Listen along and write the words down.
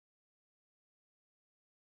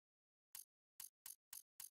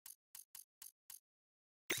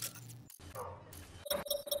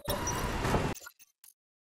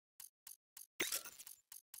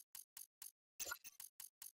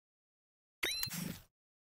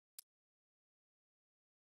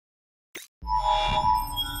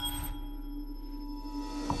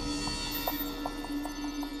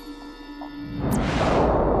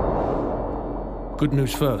Good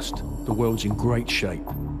news first, the world's in great shape.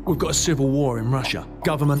 We've got a civil war in Russia,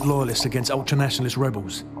 government loyalists against ultranationalist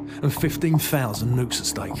rebels, and 15,000 nukes at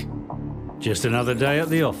stake. Just another day at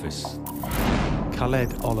the office.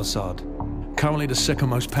 Khaled al-Assad, currently the second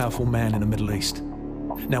most powerful man in the Middle East.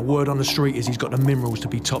 Now, word on the street is he's got the minerals to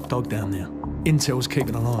be top dog down there. Intel's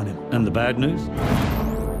keeping an eye on him. And the bad news?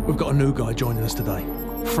 We've got a new guy joining us today,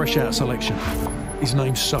 fresh out of selection. His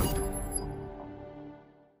name's Soap.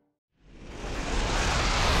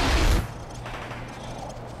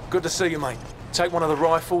 Good to see you, mate. Take one of the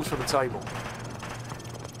rifles from the table.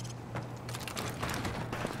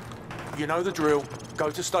 You know the drill.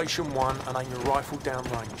 Go to Station 1 and aim your rifle down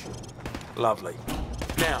range. Lovely.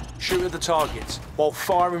 Now, shoot at the targets while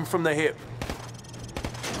firing from the hip.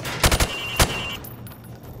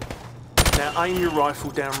 Now aim your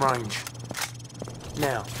rifle down range.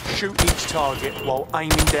 Now, shoot each target while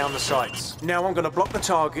aiming down the sights. Now I'm going to block the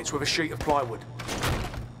targets with a sheet of plywood.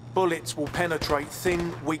 Bullets will penetrate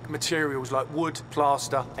thin, weak materials like wood,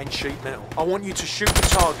 plaster, and sheet metal. I want you to shoot the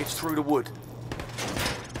targets through the wood.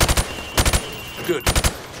 Good.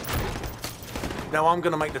 Now I'm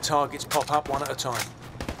going to make the targets pop up one at a time.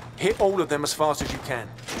 Hit all of them as fast as you can.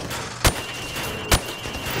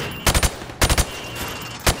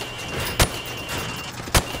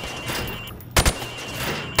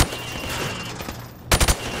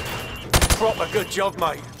 Proper good job,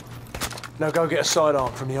 mate. Now go get a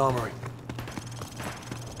sidearm from the armory.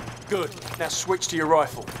 Good. Now switch to your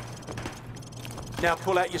rifle. Now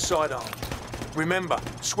pull out your sidearm. Remember,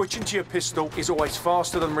 switching to your pistol is always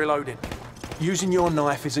faster than reloading. Using your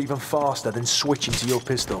knife is even faster than switching to your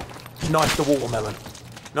pistol. Knife the watermelon.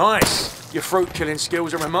 Nice! Your fruit killing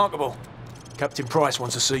skills are remarkable. Captain Price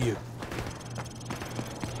wants to see you.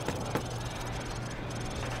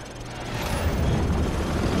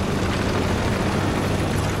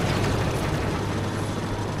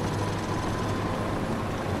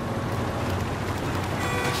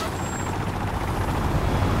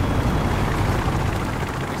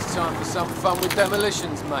 Time for some fun with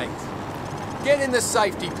demolitions, mate. Get in the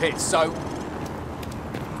safety pit, Soap.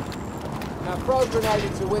 Now throw a grenade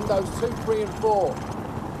into windows 2, 3 and 4.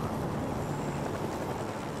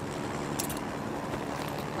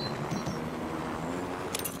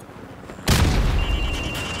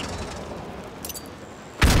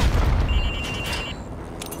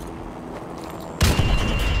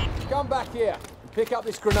 Come back here and pick up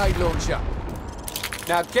this grenade launcher.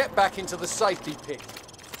 Now get back into the safety pit.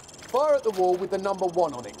 Fire at the wall with the number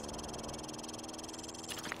 1 on it.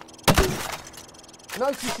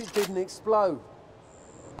 Notice it didn't explode.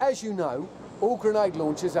 As you know, all grenade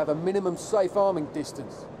launchers have a minimum safe arming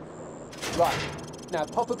distance. Right, now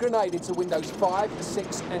pop a grenade into windows 5,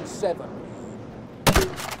 6 and 7.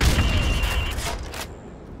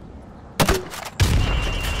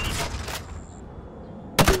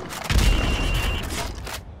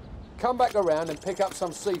 Come back around and pick up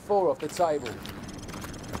some C4 off the table.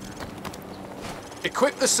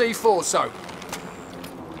 Equip the C4, Soap.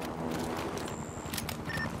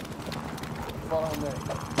 Follow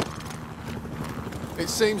me. It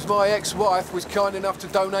seems my ex-wife was kind enough to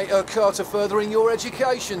donate her car to furthering your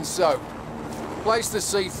education, Soap. Place the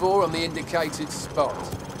C4 on the indicated spot.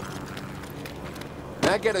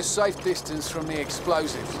 Now get a safe distance from the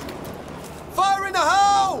explosives. Fire in the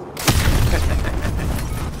hole!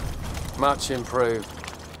 Much improved.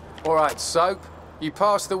 All right, Soap. You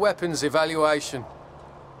passed the weapons evaluation.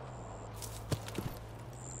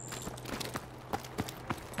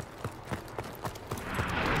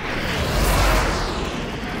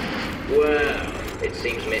 Well, it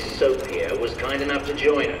seems Miss Soap here was kind enough to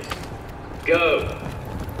join us. Go!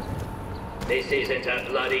 This isn't a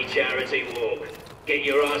bloody charity walk. Get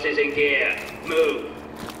your asses in gear. Move!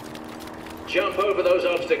 Jump over those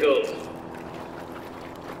obstacles.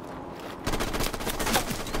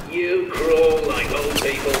 You crawl like old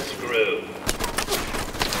people screw.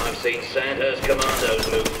 I've seen Sandhurst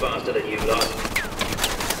commandos move faster than you lot.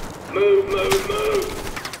 Move, move,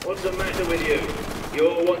 move! What's the matter with you? You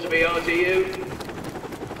all want to be RTU?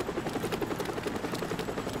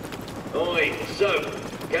 Oi, Soap!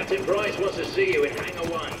 Captain Price wants to see you in Hangar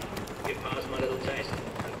 1. You pass my little test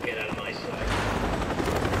and get out of my sight.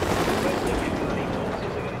 The rest of you bloody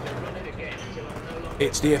horses are going to run it again until I'm no longer...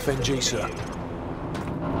 It's the FNG, sir.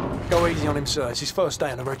 Go easy on him, sir. It's his first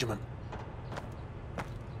day in the regiment.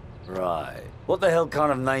 Right. What the hell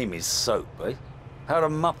kind of name is Soap, eh? How'd a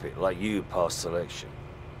muppet like you pass selection?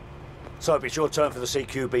 Soap, it's your turn for the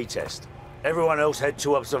CQB test. Everyone else head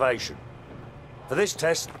to observation. For this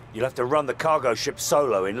test, you'll have to run the cargo ship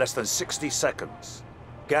solo in less than 60 seconds.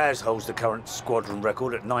 Gaz holds the current squadron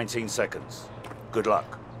record at 19 seconds. Good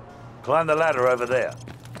luck. Climb the ladder over there.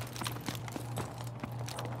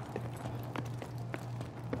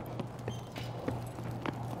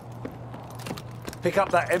 Pick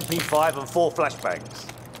up that MP5 and 4 flashbangs.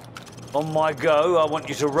 On my go, I want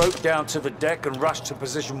you to rope down to the deck and rush to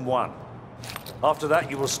position 1. After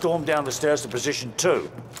that, you will storm down the stairs to position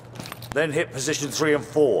 2. Then hit position 3 and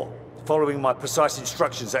 4, following my precise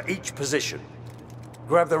instructions at each position.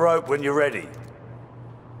 Grab the rope when you're ready.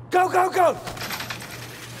 Go, go, go!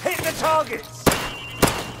 Hit the targets!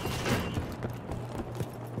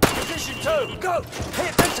 Position 2, go!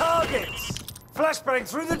 Hit the targets! Flashbang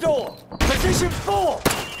through the door! Position 4,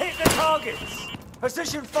 hit the targets!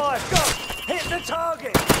 Position 5, go! Hit the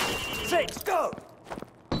target! 6, go!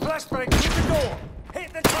 Flashbang through the door!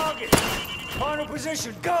 Hit the target! Final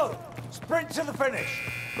position, go! Sprint to the finish!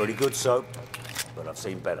 Pretty good, Soap, but I've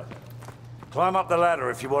seen better. Climb up the ladder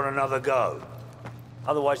if you want another go.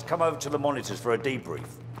 Otherwise, come over to the monitors for a debrief.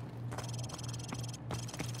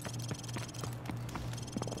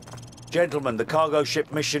 Gentlemen, the cargo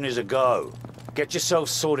ship mission is a go. Get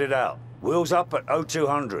yourselves sorted out. Wheels up at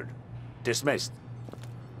 0200. Dismissed.